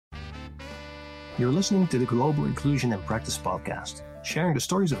You're listening to the Global Inclusion in Practice podcast, sharing the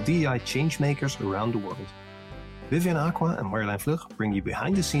stories of DEI changemakers around the world. Vivian Acquah and Marjolijn Vlug bring you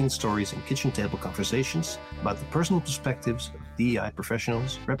behind-the-scenes stories and kitchen table conversations about the personal perspectives of DEI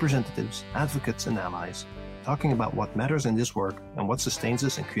professionals, representatives, advocates, and allies, talking about what matters in this work and what sustains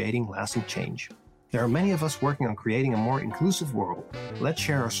us in creating lasting change. There are many of us working on creating a more inclusive world. Let's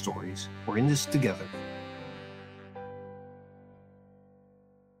share our stories. We're in this together.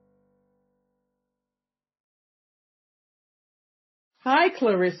 Hi,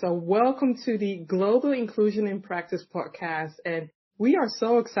 Klarrisa. Welcome to the Global Inclusion in Practice podcast. And we are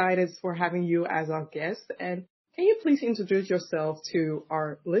so excited for having you as our guest. And can you please introduce yourself to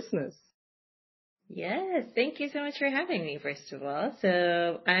our listeners? Yes, thank you so much for having me, first of all.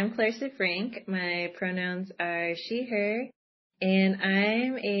 So I'm Klarrisa Frank. My pronouns are she, her, and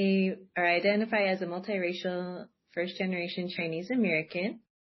I identify as a multiracial first-generation Chinese American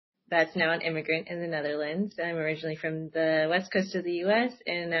that's now an immigrant in the Netherlands. I'm originally from the west coast of the U.S.,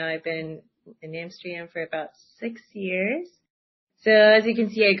 and now I've been in Amsterdam for about 6 years. So as you can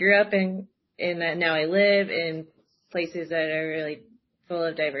see, I grew up in now I live in places that are really full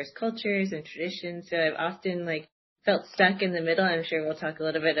of diverse cultures and traditions. So I've often felt stuck in the middle. I'm sure we'll talk a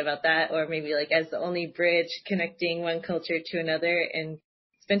little bit about that, or maybe as the only bridge connecting one culture to another, and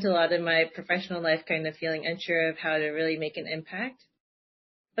spent a lot of my professional life kind of feeling unsure of how to really make an impact.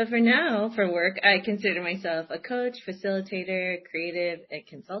 But for now, for work, I consider myself a coach, facilitator, creative, and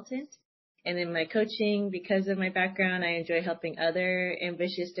consultant. And in my coaching, because of my background, I enjoy helping other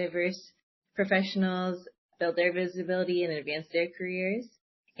ambitious, diverse professionals build their visibility and advance their careers.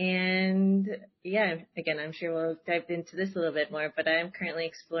 And yeah, again, I'm sure we'll dive into this a little bit more, but I'm currently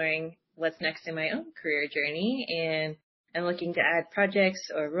exploring what's next in my own career journey. And I'm looking to add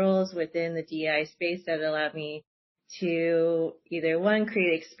projects or roles within the DEI space that allow me to either one,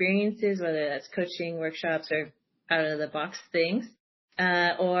 create experiences, whether that's coaching, workshops, or out of the box things,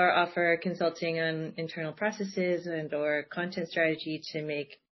 or offer consulting on internal processes and or content strategy to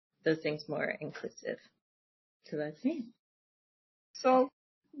make those things more inclusive. So that's me. So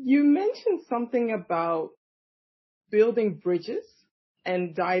you mentioned something about building bridges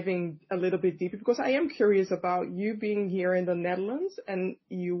and diving a little bit deeper, because I am curious about you being here in the Netherlands, and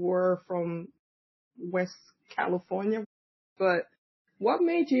you were from West California, but what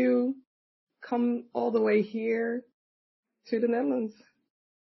made you come all the way here to the Netherlands?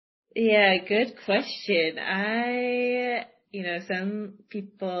 Yeah, good question. Some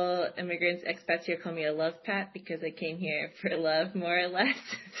people, immigrants, expats here call me a love pat because I came here for love, more or less.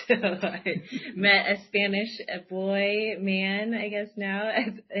 So I met a Spanish man, I guess now,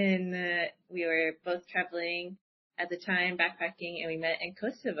 and we were both traveling at the time, backpacking, and we met in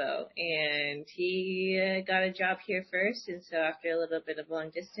Kosovo. And he got a job here first, and so after a little bit of long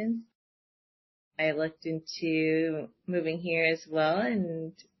distance, I looked into moving here as well,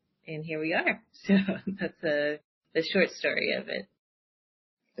 and here we are. So that's the short story of it.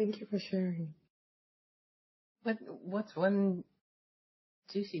 Thank you for sharing. What's one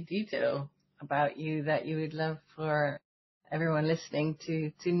juicy detail about you that you would love for everyone listening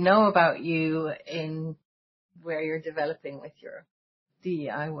to know about you in where you're developing with your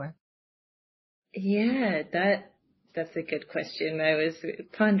DEI work? Yeah, that's a good question. I was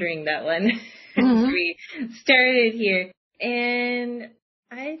pondering that one as we started here. And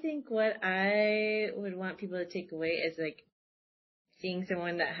I think what I would want people to take away is seeing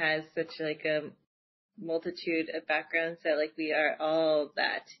someone that has such a multitude of backgrounds that we are all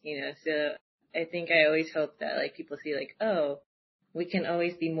that, So I think I always hope that people see oh, we can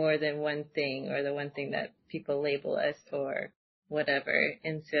always be more than one thing, or the one thing that people label us or whatever.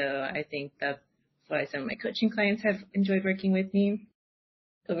 And so I think that's why some of my coaching clients have enjoyed working with me.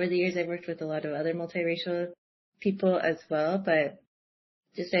 Over the years, I've worked with a lot of other multiracial people as well, but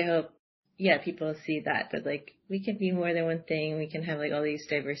just I hope, people see that we can be more than one thing. We can have all these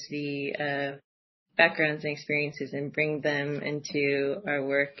diversity backgrounds and experiences and bring them into our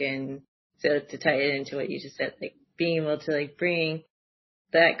work. And so to tie it into what you just said, being able to bring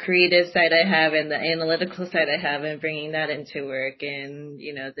that creative side I have and the analytical side I have and bringing that into work, and,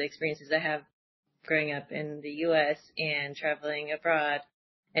 the experiences I have growing up in the U.S. and traveling abroad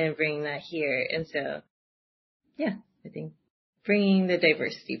and bringing that here. And so, I think bringing the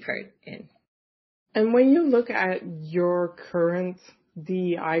diversity part in. And when you look at your current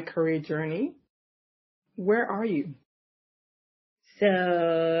DEI career journey, where are you?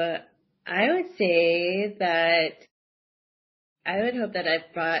 So I would say that I would hope that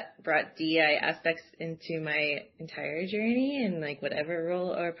I've brought DEI aspects into my entire journey and whatever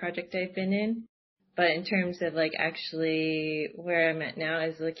role or project I've been in. But in terms of like actually where I'm at now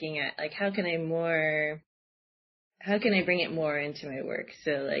is looking at like how can I bring it more into my work?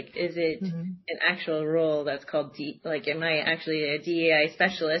 So like, is it an actual role that's called am I actually a DEI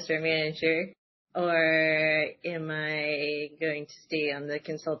specialist or manager, or am I going to stay on the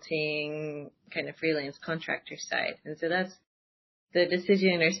consulting kind of freelance contractor side? And so that's the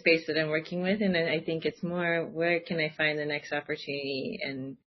decision or space that I'm working with. And I think it's more, where can I find the next opportunity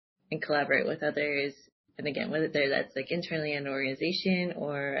and collaborate with others? And again, whether that's like internally in an organization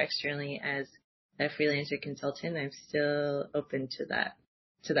or externally as a freelancer consultant, I'm still open to that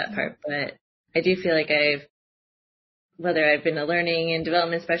part. But I do feel like whether I've been a learning and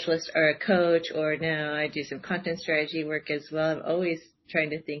development specialist or a coach, or now I do some content strategy work as well, I'm always trying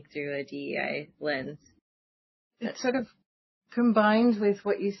to think through a DEI lens. It sort of combined with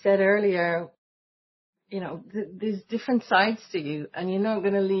what you said earlier, there's different sides to you, and you're not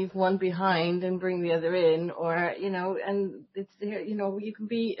going to leave one behind and bring the other in, or, and it's there, you can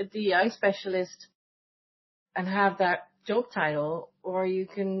be a DEI specialist and have that job title, or you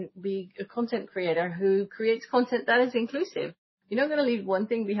can be a content creator who creates content that is inclusive. You're not going to leave one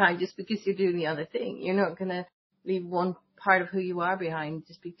thing behind just because you're doing the other thing. You're not going to leave one part of who you are behind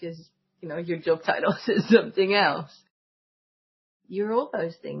just because, your job title says something else. You're all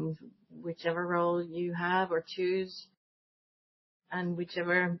those things, whichever role you have or choose, and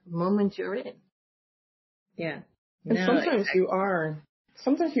whichever moment you're in. Yeah. And sometimes you are.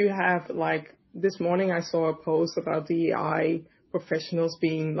 Sometimes you have, like, this morning I saw a post about DEI professionals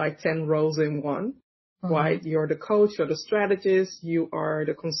being like 10 roles in one, right? You're the coach, you're the strategist, you are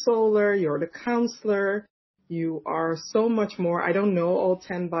the consoler, you're the counselor, you are so much more. I don't know all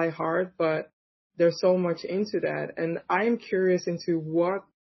 10 by heart, but there's so much into that. And I'm curious into what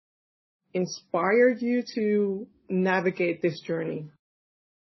inspired you to navigate this journey.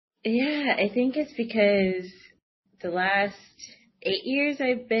 Yeah, I think it's because the last 8 years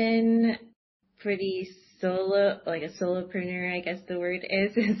I've been pretty solo, like a solopreneur, I guess the word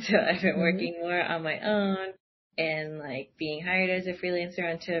is. And so I've been working more on my own and like being hired as a freelancer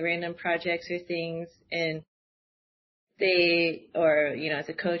onto random projects or things. And as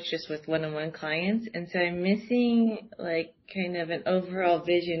a coach just with one-on-one clients. And so I'm missing like kind of an overall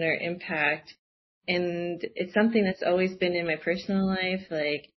vision or impact. And it's something that's always been in my personal life,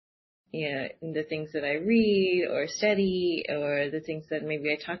 like, the things that I read or study, or the things that maybe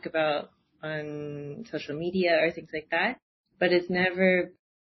I talk about on social media or things like that. But it's never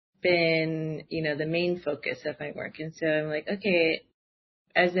been, the main focus of my work. And so I'm like, okay,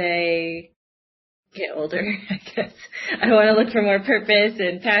 as I get older, I guess I want to look for more purpose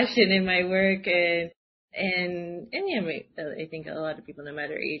and passion in my work, and I think a lot of people, no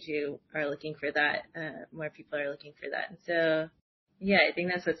matter age, you are looking for that. More people are looking for that, and so I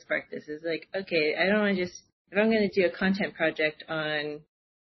think that's what sparked this. Is like, okay, I don't want to just, if I'm going to do a content project on,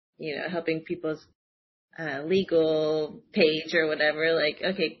 helping people's legal page or whatever, like,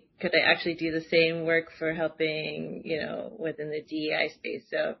 okay, could I actually do the same work for helping, within the DEI space?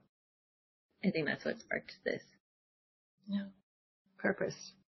 So I think that's what sparked this. Yeah. Purpose.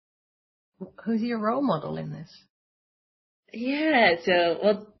 Who's your role model in this? Yeah,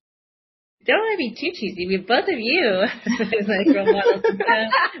 so, don't want to be too cheesy. We both of you as like role models in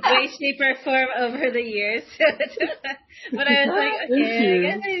some way, shape, or form over the years. But I was like, okay, I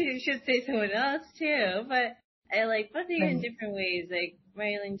guess I should say someone else too. But I like both of you in different ways. Like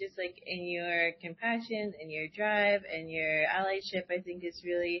Marjolijn, just like in your compassion and your drive and your allyship, I think is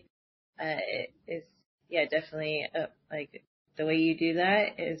really definitely like the way you do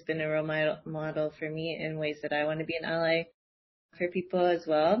that has been a role model for me in ways that I want to be an ally for people as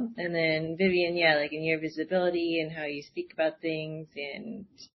well. And then Vivian, like in your visibility and how you speak about things and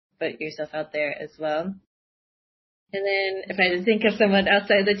put yourself out there as well. And then if I had to think of someone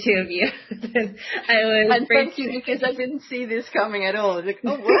outside the two of you, then I would. And thank you, because I didn't see this coming at all. Like,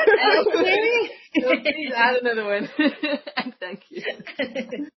 oh, what? So please add another one. And thank you.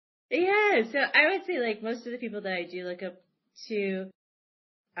 Yeah, so I would say like most of the people that I do look up to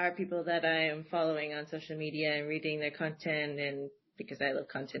are people that I am following on social media and reading their content, and because I love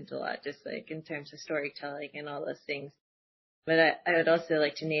content a lot, just like in terms of storytelling and all those things. But I would also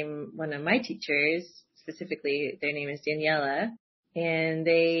like to name one of my teachers, specifically their name is Daniela, and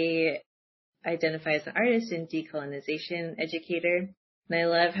they identify as an artist and decolonization educator. And I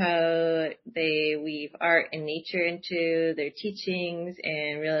love how they weave art and nature into their teachings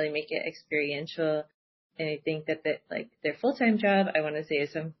and really make it experiential. And I think that their full-time job, I want to say,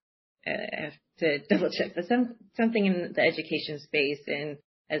 is I have to double check, but something in the education space, and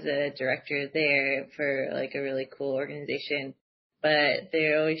as a director there for like a really cool organization. but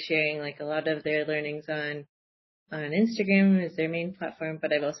they're always sharing like a lot of their learnings on Instagram is their main platform,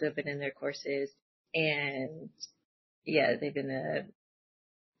 but I've also been in their courses, and yeah, they've been a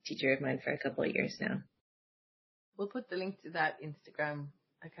teacher of mine for a couple of years now. We'll put the link to that Instagram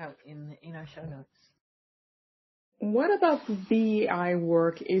account in our show notes. What about DEI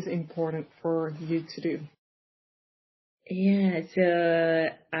work is important for you to do? Yeah, so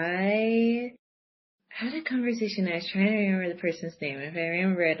I had a conversation. I was trying to remember the person's name. If I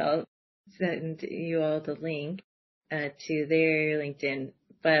remember it, I'll send you all the link to their LinkedIn.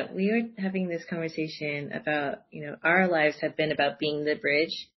 But we were having this conversation about, our lives have been about being the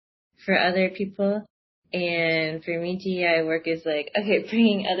bridge for other people. And for me, DEI work is like, okay,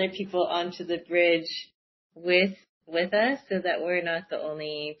 bringing other people onto the bridge with us so that we're not the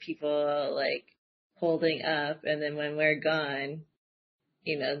only people like holding up. And then when we're gone,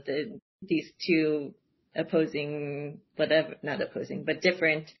 these two opposing, whatever, not opposing, but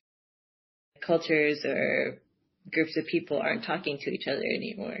different cultures or groups of people aren't talking to each other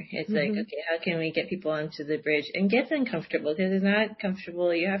anymore. It's like, okay, how can we get people onto the bridge and get them comfortable? Because it's not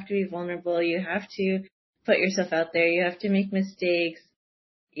comfortable. You have to be vulnerable. You have to put yourself out there. You have to make mistakes.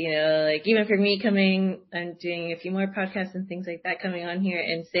 Like even for me I'm doing a few more podcasts and things like that, coming on here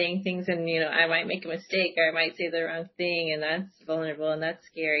and saying things, and, I might make a mistake or I might say the wrong thing, and that's vulnerable and that's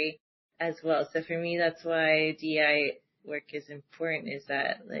scary as well. So for me, that's why DI work is important, is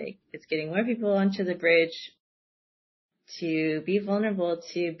that like it's getting more people onto the bridge to be vulnerable,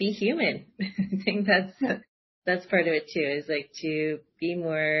 to be human. I think that's part of it too, is like to be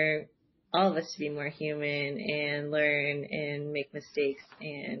more, all of us to be more human and learn and make mistakes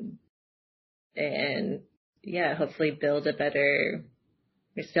and yeah, hopefully build a better,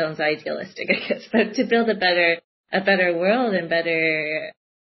 it sounds idealistic, I guess, but to build a better world and better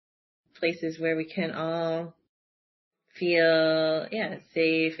places where we can all feel,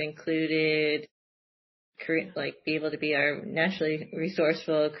 safe, included, like be able to be our naturally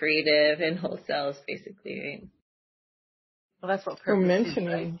resourceful, creative, and whole selves, basically, right? Well, that's what purpose is,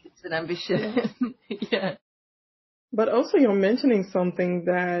 right? It's an ambition. Yeah. But also you're mentioning something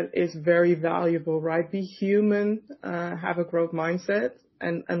that is very valuable, right? Be human, have a growth mindset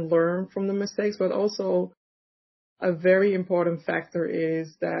and learn from the mistakes. But also a very important factor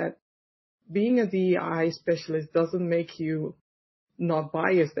is that being a DEI specialist doesn't make you not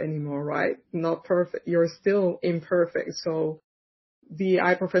biased anymore, right? Not perfect. You're still imperfect. So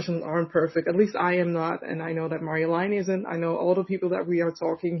DEI professionals aren't perfect. At least I am not. And I know that Marjolijn isn't. I know all the people that we are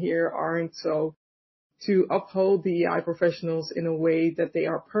talking here aren't. So to uphold DEI professionals in a way that they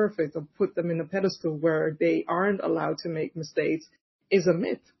are perfect or put them in a pedestal where they aren't allowed to make mistakes is a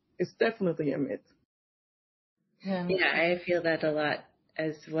myth. It's definitely a myth. Yeah, I feel that a lot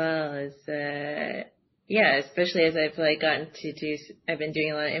as well as, especially as I've like gotten to do, I've been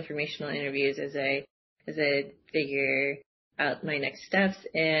doing a lot of informational interviews as I figure out my next steps.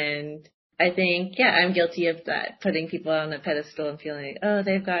 And I think, I'm guilty of that, putting people on a pedestal and feeling like, oh,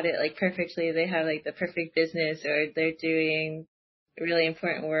 they've got it like perfectly. They have like the perfect business, or they're doing really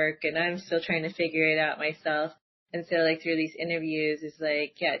important work, and I'm still trying to figure it out myself. And so like through these interviews is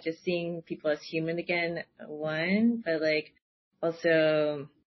like, just seeing people as human again, one, but like also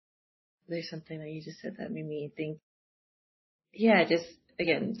there's something that you just said that made me think,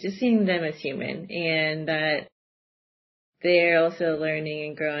 just seeing them as human, and that they're also learning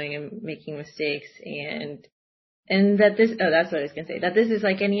and growing and making mistakes, and that this, that's what I was going to say, that this is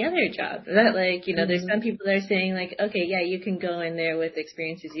like any other job, that like, there's some people that are saying like, okay, you can go in there with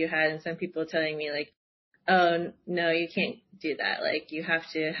experiences you had, and some people telling me like, oh, no, you can't do that. Like, you have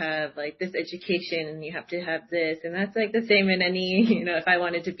to have like this education and you have to have this. And that's like the same in any, if I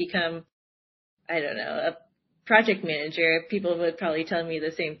wanted to become, I don't know, a project manager, people would probably tell me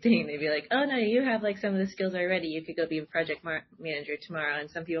the same thing. They'd be like, oh, no, you have like some of the skills already. You could go be a project manager tomorrow. And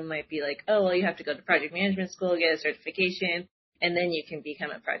some people might be like, oh, well, you have to go to project management school, get a certification, and then you can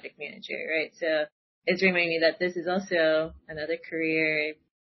become a project manager, right? So it's reminding me that this is also another career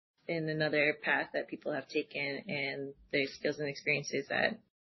in another path that people have taken, and there's skills and experiences that,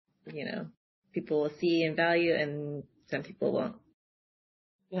 people will see and value, and some people won't.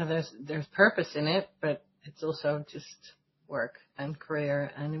 There's purpose in it, but it's also just work and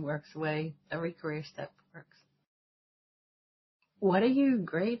career, and it works the way every career step works. What are you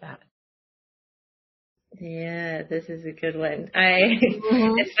great at? Yeah, this is a good one.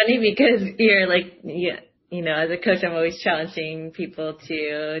 It's funny because you're like, as a coach, I'm always challenging people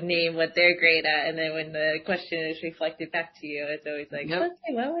to name what they're great at. And then when the question is reflected back to you, it's always like,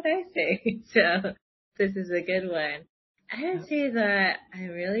 okay, what would I say? So this is a good one. I would say that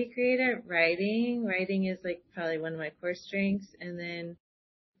I'm really great at writing. Writing is like probably one of my core strengths. And then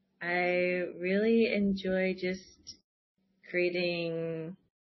I really enjoy just creating,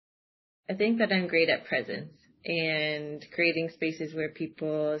 I think that I'm great at presence and creating spaces where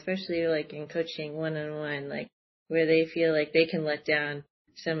people, especially like in coaching one-on-one, like where they feel like they can let down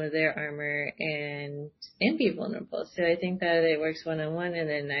some of their armor and be vulnerable. So I think that it works one-on-one, and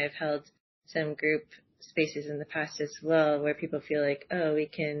then I've held some group spaces in the past as well where people feel like, oh, we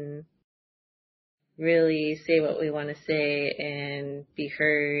can really say what we want to say and be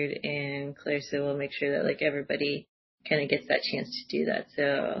heard, and Klarrisa will make sure that like everybody kind of gets that chance to do that.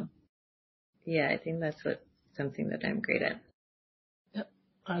 So yeah, I think that's something that I'm great at. Yep.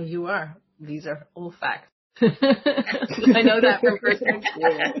 Oh, you are. These are all facts. I know that from personal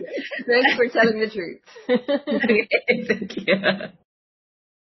experience. Thanks for telling the truth. Thank you.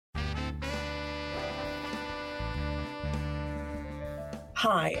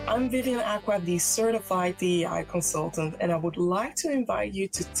 Hi, I'm Vivian Acquah, the certified DEI consultant, and I would like to invite you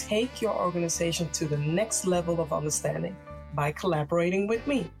to take your organization to the next level of understanding by collaborating with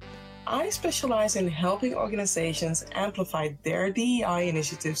me. I specialize in helping organizations amplify their DEI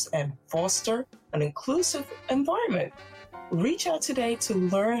initiatives and foster an inclusive environment. Reach out today to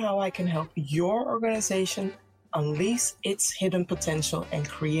learn how I can help your organization unleash its hidden potential and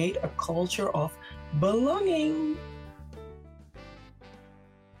create a culture of belonging.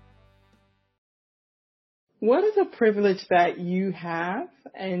 What is a privilege that you have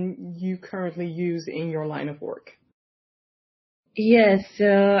and you currently use in your line of work? Yes, so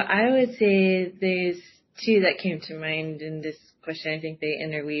I would say there's two that came to mind in this question. I think they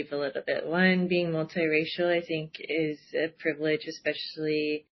interweave a little bit. One, being multiracial, I think is a privilege,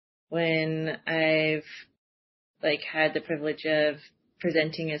 especially when I've like had the privilege of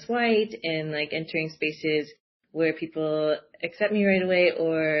presenting as white and like entering spaces where people accept me right away,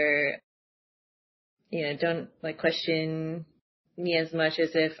 or don't like question me as much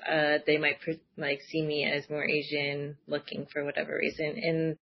as if they might like see me as more Asian looking for whatever reason.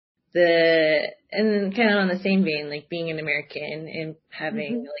 And kind of on the same vein, like being an American and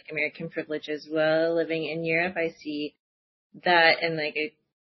having like American privilege as well, living in Europe, I see that, and like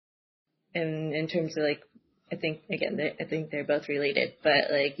in terms of like, I think they're both related,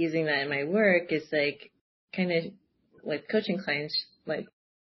 but like using that in my work is like kind of with coaching clients, like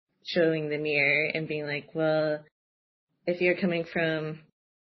showing the mirror and being like, well, if you're coming from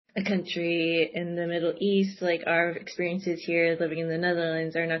a country in the Middle East, like our experiences here living in the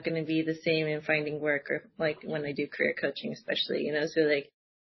Netherlands are not going to be the same in finding work, or like when I do career coaching, especially, so like,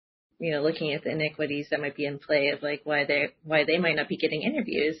 looking at the inequities that might be in play of like why they might not be getting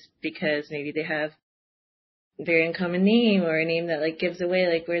interviews because maybe they have a very uncommon name or a name that like gives away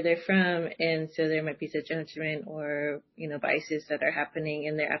like where they're from. And so there might be such judgment or, biases that are happening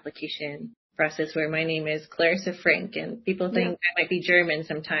in their application process where my name is Klarrisa Frank and people think I might be German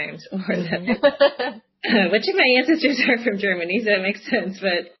sometimes, or that, which of my ancestors are from Germany, so it makes sense.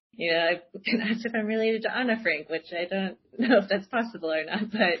 But, I've been asked if I'm related to Anna Frank, which I don't know if that's possible or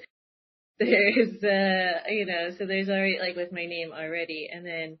not, but there's, so there's already like with my name already. And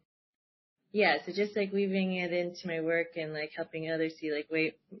then, so just like weaving it into my work and like helping others see like,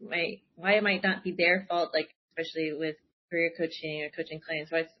 why it might not be their fault, like especially with career coaching or coaching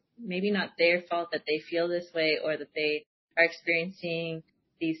clients, why it's maybe not their fault that they feel this way or that they are experiencing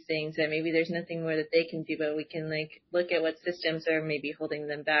these things, that maybe there's nothing more that they can do, but we can like look at what systems are maybe holding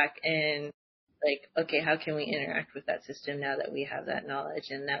them back and like, okay, how can we interact with that system now that we have that knowledge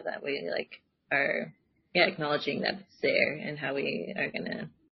and now that we like are acknowledging that it's there and how we are going to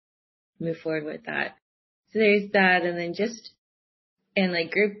move forward with that. So there's that. And then just in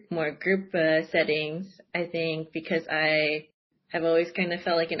like group settings, I think because I have always kind of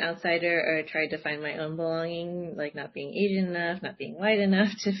felt like an outsider or tried to find my own belonging, like not being Asian enough, not being white enough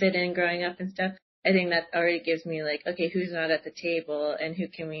to fit in growing up and stuff. I think that already gives me like, okay, who's not at the table and who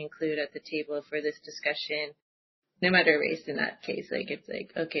can we include at the table for this discussion, no matter race in that case. Like, it's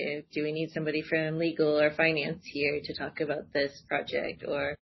like, okay, do we need somebody from legal or finance here to talk about this project?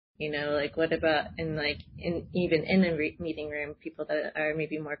 Or, like what about even in a meeting room, people that are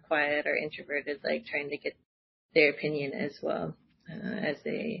maybe more quiet or introverted, like trying to get their opinion as well as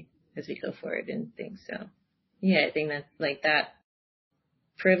we go forward and things. So I think that like that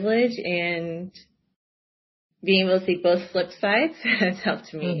privilege and being able to see both flip sides has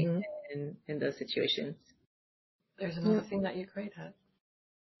helped me in those situations. There's another thing that you're great at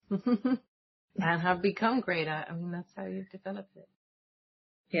and have become great at. I mean, that's how you've developed it.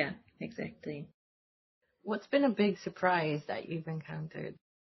 Yeah, exactly. What's been a big surprise that you've encountered?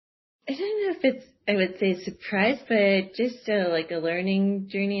 I don't know if it's, I would say surprise, but just like a learning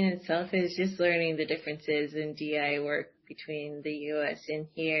journey in itself is just learning the differences in DI work between the US and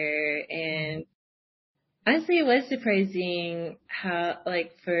here. And honestly, it was surprising how,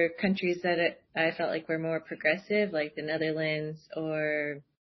 like, for countries that I felt like were more progressive, like the Netherlands or,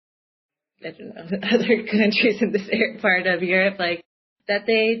 I don't know, other countries in this part of Europe, like, that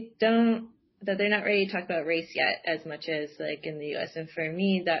they're not ready to talk about race yet as much as, like, in the US. And for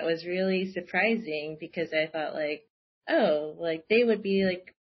me, that was really surprising because I thought, like, oh, like, they would be,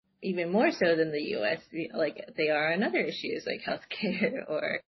 like, even more so than the US, like, they are on other issues, like healthcare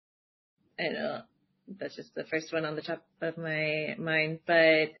or, I don't know, that's just the first one on the top of my mind.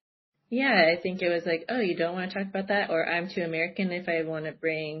 But yeah, I think it was like, oh, you don't want to talk about that, or I'm too American if I want to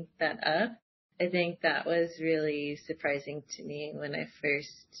bring that up. I think that was really surprising to me when I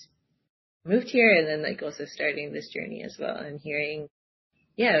first moved here, and then like also starting this journey as well, and hearing,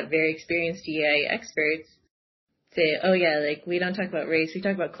 yeah, very experienced DEI experts say, oh yeah, like we don't talk about race, we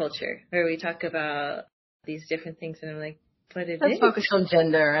talk about culture, or we talk about these different things, and I'm like, but it Let's is. focus on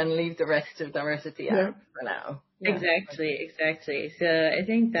gender and leave the rest of diversity Yeah. out for now. Yeah. Exactly. So I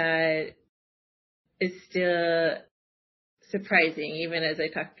think that is still surprising, even as I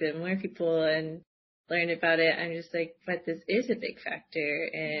talk to more people and learn about it. I'm just like, but this is a big factor.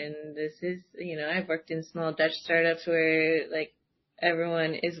 And this is, you know, I've worked in small Dutch startups where like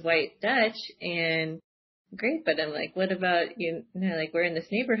everyone is white Dutch and great. But I'm like, what about, you know, like we're in this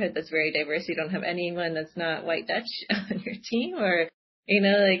neighborhood that's very diverse. You don't have anyone that's not white Dutch on your team, or, you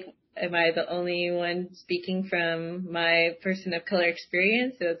know, like, am I the only one speaking from my person of color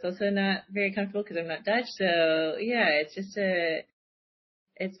experience? So it's also not very comfortable because I'm not Dutch. So yeah, it's just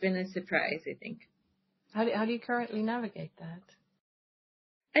it's been a surprise, I think. How do you currently navigate that?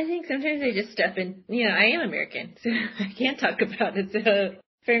 I think sometimes I just step in, you know, I am American, so I can't talk about it. So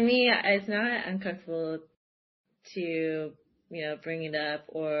for me, it's not uncomfortable to, you know, bring it up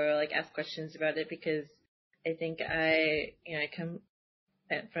or like ask questions about it, because I think I come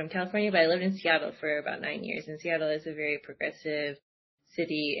from California, but I lived in Seattle for about 9 years, and Seattle is a very progressive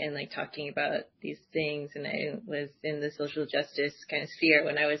city and like talking about these things. And I was in the social justice kind of sphere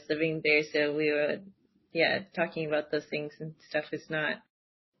when I was living there. So we were, talking about those things and stuff is not,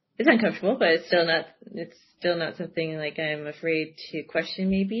 it's uncomfortable, but it's still not something like I'm afraid to question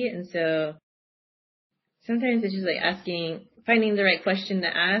maybe. And so sometimes it's just like finding the right question to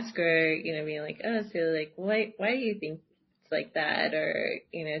ask, or, you know, being like, oh, so like, why do you think it's like that? Or,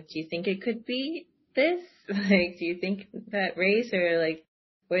 you know, do you think it could be this? Like, do you think that race or like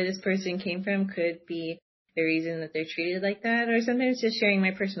where this person came from could be the reason that they're treated like that? Or sometimes just sharing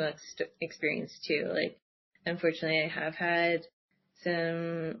my personal experience too. Like, unfortunately, I have had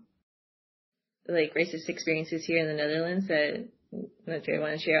some like racist experiences here in the Netherlands that I'm not sure I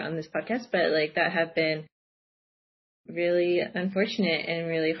want to share on this podcast, but like that have been really unfortunate and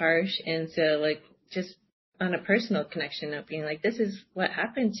really harsh. And so like just on a personal connection of being like, this is what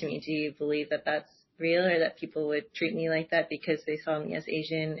happened to me. Do you believe that that's real, or that people would treat me like that because they saw me as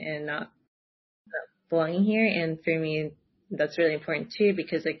Asian and not belonging here? And for me, that's really important too,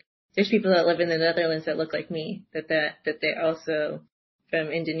 because like there's people that live in the Netherlands that look like me, that they're also from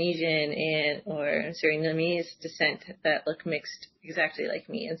Indonesian and or Surinamese descent that look mixed exactly like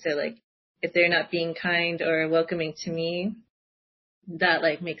me. And so like if they're not being kind or welcoming to me, that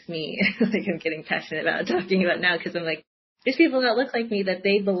like makes me like I'm getting passionate about talking about now, because I'm like, there's people that look like me that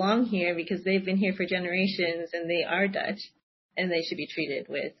they belong here because they've been here for generations and they are Dutch, and they should be treated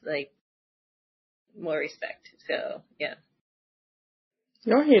with like more respect. So yeah.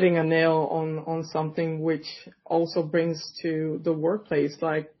 You're hitting a nail on something which also brings to the workplace.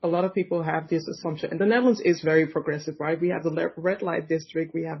 Like a lot of people have this assumption, and the Netherlands is very progressive, right? We have the red light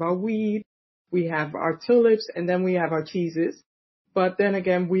district, we have our weed, we have our tulips, and then we have our cheeses. But then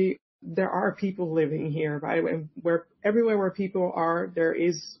again, there are people living here, right? And everywhere where people are, there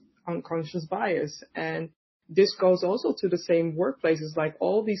is unconscious bias. And this goes also to the same workplaces, like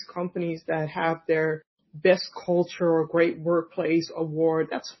all these companies that have their best culture or great workplace award,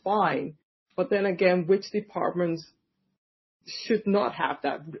 that's fine. But then again, which departments should not have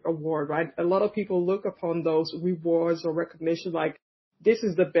that award, right? A lot of people look upon those rewards or recognition like, this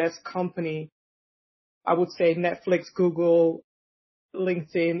is the best company. I would say Netflix, Google,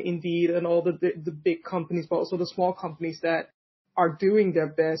 LinkedIn, Indeed, and all the big companies, but also the small companies that are doing their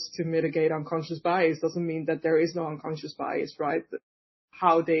best to mitigate unconscious bias. Doesn't mean that there is no unconscious bias, right?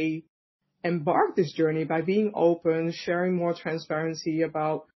 How they embark this journey by being open, sharing more transparency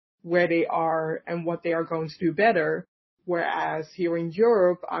about where they are and what they are going to do better. Whereas here in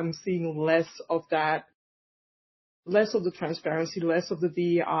Europe, I'm seeing less of that less of the transparency, less of the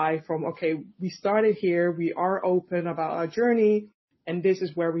DEI from, okay, we started here, we are open about our journey, and this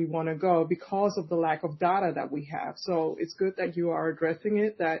is where we want to go because of the lack of data that we have. So it's good that you are addressing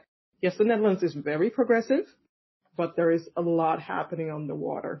it, that yes, the Netherlands is very progressive, but there is a lot happening on the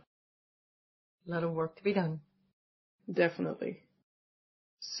water. A lot of work to be done. Definitely.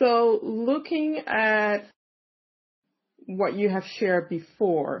 So looking at what you have shared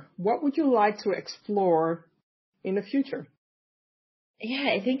before, what would you like to explore in the future?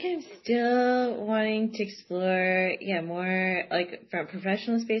 Yeah, I think I'm still wanting to explore, more like from a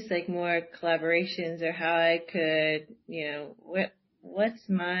professional space, like more collaborations or how I could, what's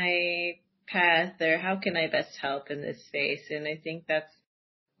my path or how can I best help in this space? And I think that's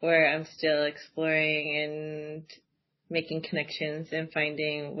where I'm still exploring and making connections and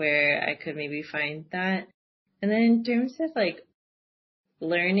finding where I could maybe find that. And then in terms of like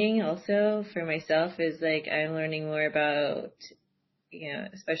learning also for myself is like I'm learning more about,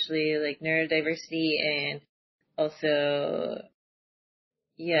 especially like neurodiversity and also,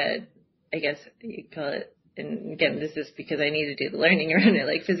 I guess you call it, and again, this is because I need to do the learning around it,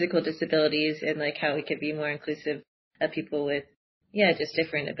 like physical disabilities and like how we could be more inclusive of people with, just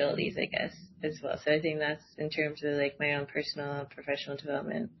different abilities, I guess, as well. So I think that's in terms of like my own personal and professional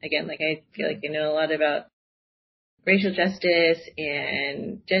development. Again, like I feel like I know a lot about racial justice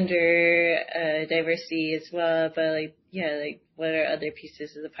and gender diversity as well, but like what are other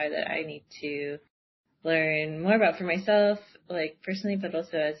pieces of the pie that I need to learn more about for myself, like personally, but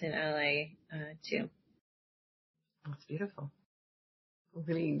also as an ally too. That's beautiful. I'm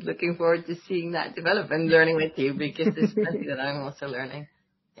really looking forward to seeing that develop and learning with you because there's plenty that I'm also learning.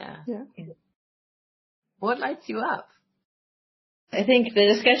 Yeah. What lights you up? I think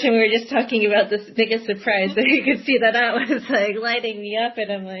the discussion we were just talking about, this biggest surprise, that you could see that was like lighting me up,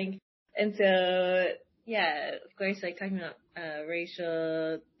 and I'm like, and so, of course, like talking about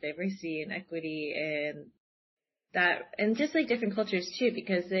racial diversity and equity and that, and just like different cultures too,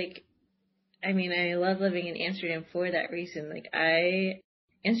 because like, I mean, I love living in Amsterdam for that reason. Like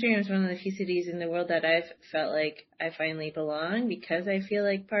Amsterdam is one of the few cities in the world that I've felt like I finally belong because I feel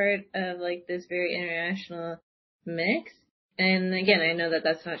like part of like this very international mix. And again, I know that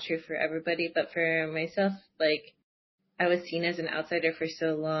that's not true for everybody, but for myself, like I was seen as an outsider for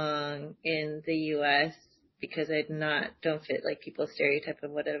so long in the U.S. because don't fit like people's stereotype of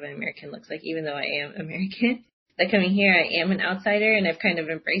what an American looks like, even though I am American. Like coming here, I am an outsider, and I've kind of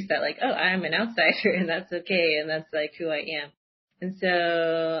embraced that, like, oh, I'm an outsider, and that's okay, and that's like who I am. And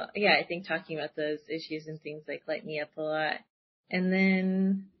so, I think talking about those issues and things like light me up a lot. And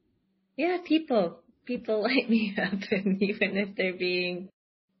then, people light me up, and even if they're being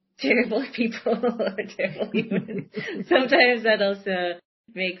terrible people or terrible humans, sometimes that also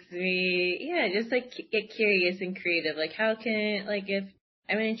makes me, just like get curious and creative. Like how can, like if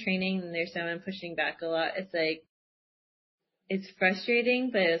I'm in training and there's someone pushing back a lot, it's like, it's frustrating,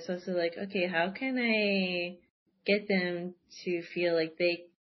 but it's also like, okay, how can I get them to feel like they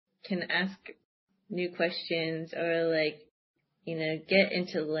can ask new questions or like, get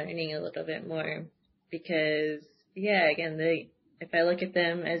into learning a little bit more? Because, again, if I look at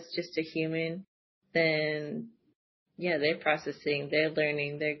them as just a human, then, they're processing, they're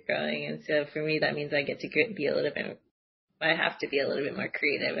learning, they're growing. And so for me, that means I get to be I have to be a little bit more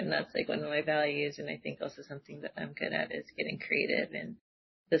creative. And that's like one of my values. And I think also something that I'm good at is getting creative in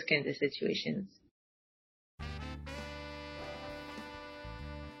those kinds of situations.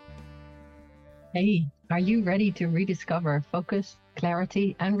 Hey, are you ready to rediscover focus,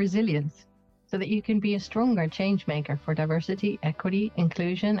 clarity, and resilience so that you can be a stronger change maker for diversity, equity,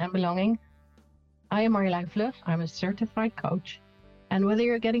 inclusion, and belonging? I am Marjolijn Vlug. I'm a certified coach. And whether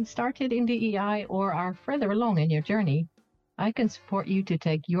you're getting started in DEI or are further along in your journey, I can support you to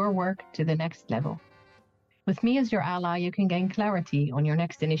take your work to the next level. With me as your ally, you can gain clarity on your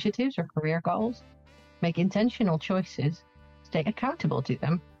next initiatives or career goals, make intentional choices, stay accountable to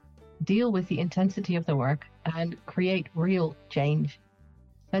them, deal with the intensity of the work, and create real change.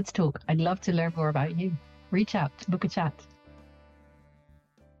 Let's talk. I'd love to learn more about you. Reach out, book a chat.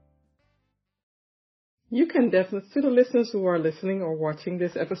 You can definitely, to the listeners who are listening or watching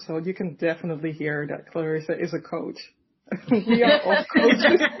this episode, you can definitely hear that Klarrisa is a coach. We are all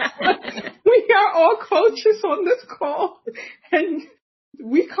coaches. We are all coaches on this call. And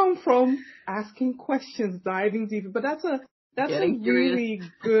we come from asking questions, diving deeper. But that's a really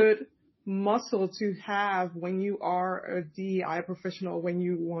good muscle to have when you are a DEI professional, when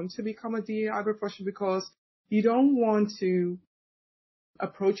you want to become a DEI professional, because you don't want to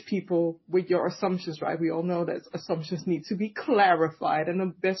approach people with your assumptions, right? We all know that assumptions need to be clarified, and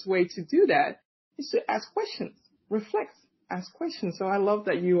the best way to do that is to ask questions, reflect, ask questions. So I love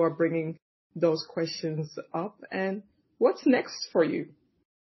that you are bringing those questions up. And what's next for you?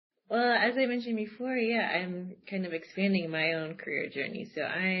 Well, as I mentioned before, I'm kind of expanding my own career journey. So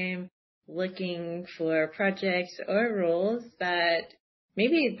I'm looking for projects or roles that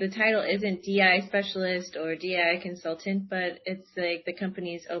maybe the title isn't DI specialist or DI consultant, but it's like the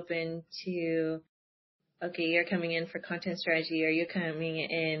company's open to, okay, you're coming in for content strategy, or you're coming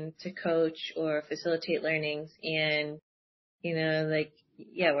in to coach or facilitate learnings, and,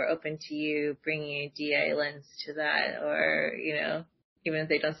 we're open to you bringing a DI lens to that, or, even if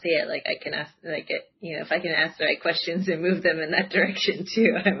they don't say it, like I can ask, if I can ask the right questions and move them in that direction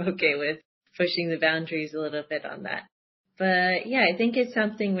too, I'm okay with pushing the boundaries a little bit on that. But I think it's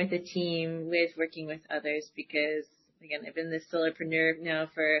something with a team, with working with others, because again, I've been this solopreneur now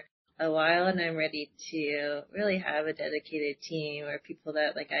for a while, and I'm ready to really have a dedicated team or people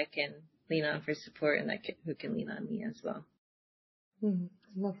that I can lean on for support, and who can lean on me as well. I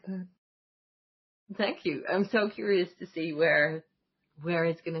love that. Thank you. I'm so curious to see where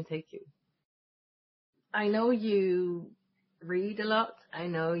it's going to take you. I know you read a lot. I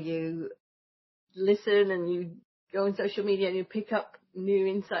know you listen and you go on social media and you pick up new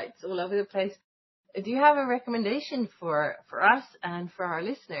insights all over the place. Do you have a recommendation for us and for our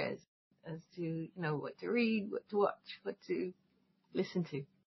listeners as to, what to read, what to watch, what to listen to?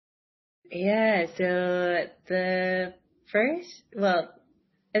 Yeah, so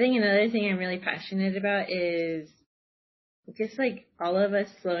I think another thing I'm really passionate about is just all of us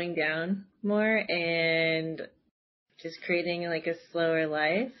slowing down more and just creating a slower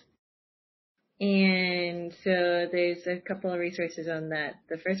life. And so there's a couple of resources on that.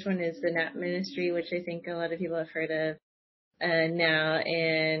 The first one is the NAP Ministry, which I think a lot of people have heard of now.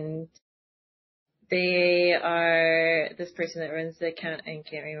 And they are this person that runs the account. I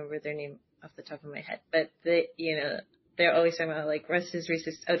can't remember their name off the top of my head, but they're always talking about Russ's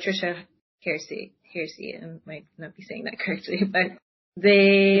resist. Oh, Trisha Hersey. I might not be saying that correctly, but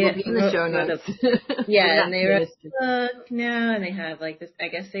they will be in the show notes. And they wrote a book now, and they have this. I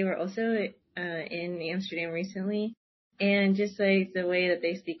guess they were also in Amsterdam recently, and just the way that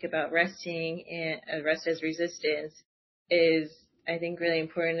they speak about resting and rest as resistance is, I think, really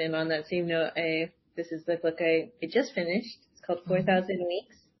important. And on that same note, this is the book I just finished. It's called 4,000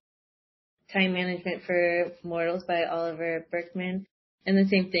 Weeks: Time Management for Mortals by Oliver Burkeman. And the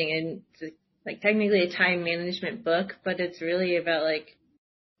same thing, and it's technically a time management book, but it's really about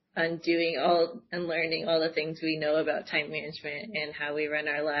undoing and learning all the things we know about time management and how we run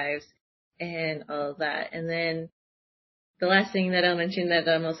our lives and all of that. And then the last thing that I'll mention that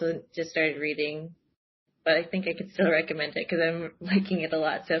I'm also just started reading, but I think I could still recommend it because I'm liking it a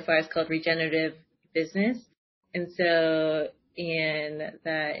lot so far, it's called Regenerative Business. And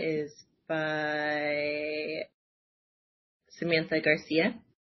that is by Samantha Garcia.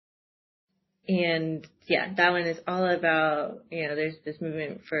 And that one is all about, there's this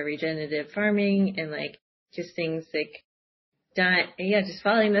movement for regenerative farming and just things just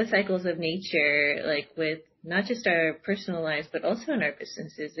following the cycles of nature, with not just our personal lives, but also in our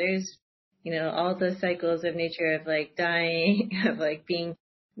businesses. There's, all the cycles of nature of dying, of being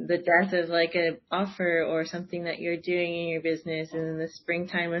the death of an offer or something that you're doing in your business, and then the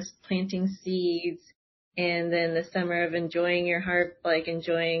springtime of planting seeds, and then the summer of enjoying your heart,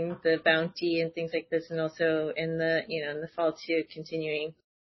 enjoying the bounty and things like this, and also in the in the fall too, continuing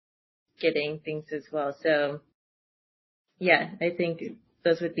getting things as well. So I think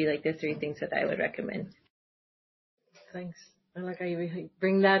those would be the three things that I would recommend. Thanks. I like how you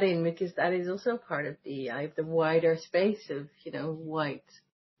bring that in, because that is also part of the wider space of white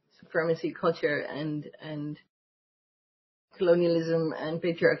supremacy culture and colonialism and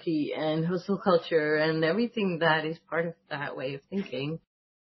patriarchy and hustle culture and everything that is part of that way of thinking.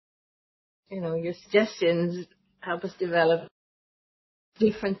 Your suggestions help us develop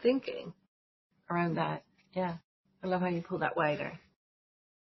different thinking around that. Yeah. I love how you pull that wider.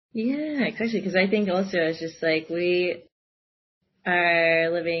 Yeah, especially because I think also it's just we are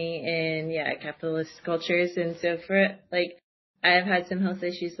living in, capitalist cultures. And so I've had some health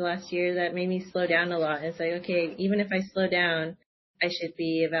issues the last year that made me slow down a lot. And it's okay, even if I slow down, I should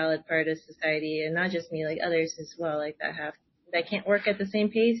be a valid part of society, and not just me, others as well, that can't work at the same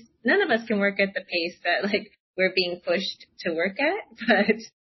pace. None of us can work at the pace that we're being pushed to work at. But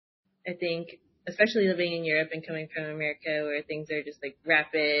I think, especially living in Europe and coming from America, where things are just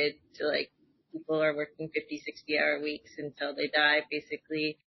rapid to people are working 50, 60-hour weeks until they die,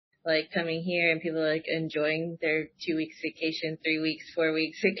 basically. Coming here and people are enjoying their 2 weeks vacation, 3 weeks, 4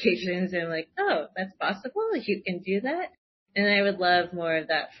 weeks vacations, and oh, that's possible. You can do that. And I would love more of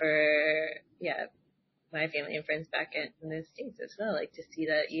that for, my family and friends back in the States as well, like to see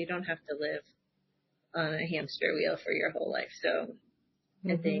that you don't have to live on a hamster wheel for your whole life. So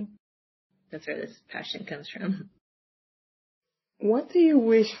I think that's where this passion comes from. What do you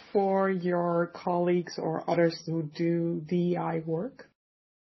wish for your colleagues or others who do DEI work?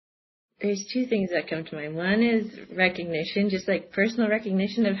 There's two things that come to mind. One is recognition, just like personal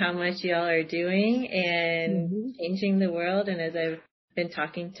recognition of how much y'all are doing and changing the world. And as I've been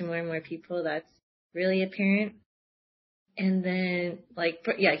talking to more and more people, that's really apparent. And then, like,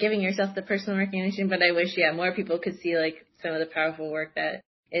 giving yourself the personal recognition. But I wish, more people could see, like, some of the powerful work that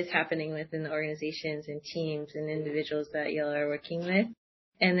is happening within the organizations and teams and individuals that y'all are working with.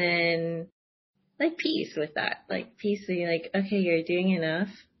 And then, like, peace with that. Like, peace, so you're like, okay, you're doing enough.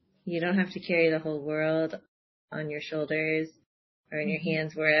 You don't have to carry the whole world on your shoulders or in your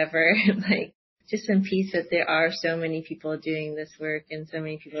hands, wherever. Like, just some peace that there are so many people doing this work and so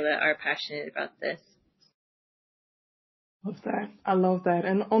many people that are passionate about this. Love that. I love that.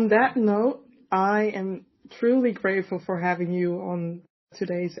 And on that note, I am truly grateful for having you on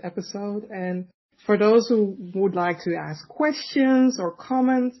today's episode. And for those who would like to ask questions or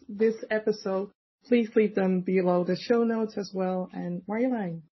comment this episode, please leave them below the show notes as well. And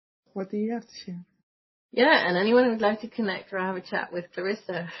Marjolijn, what do you have to share? Yeah, and anyone who would like to connect or have a chat with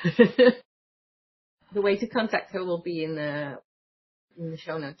Klarrisa, the way to contact her will be in the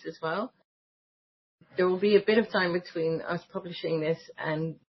show notes as well. There will be a bit of time between us publishing this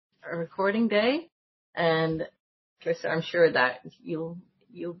and a recording day, and Klarrisa, I'm sure that you'll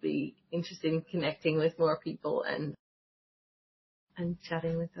be interested in connecting with more people and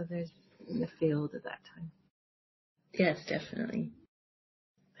chatting with others in the field at that time. Yes, definitely.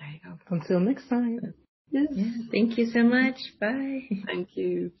 There you go. Until next time. Yes. Yeah, thank you so much. Bye. Thank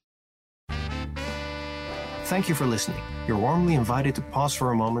you. Thank you for listening. You're warmly invited to pause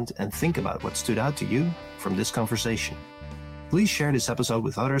for a moment and think about what stood out to you from this conversation. Please share this episode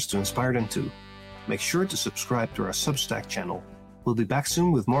with others to inspire them too. Make sure to subscribe to our Substack channel. We'll be back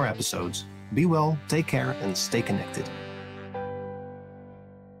soon with more episodes. Be well, take care, and stay connected.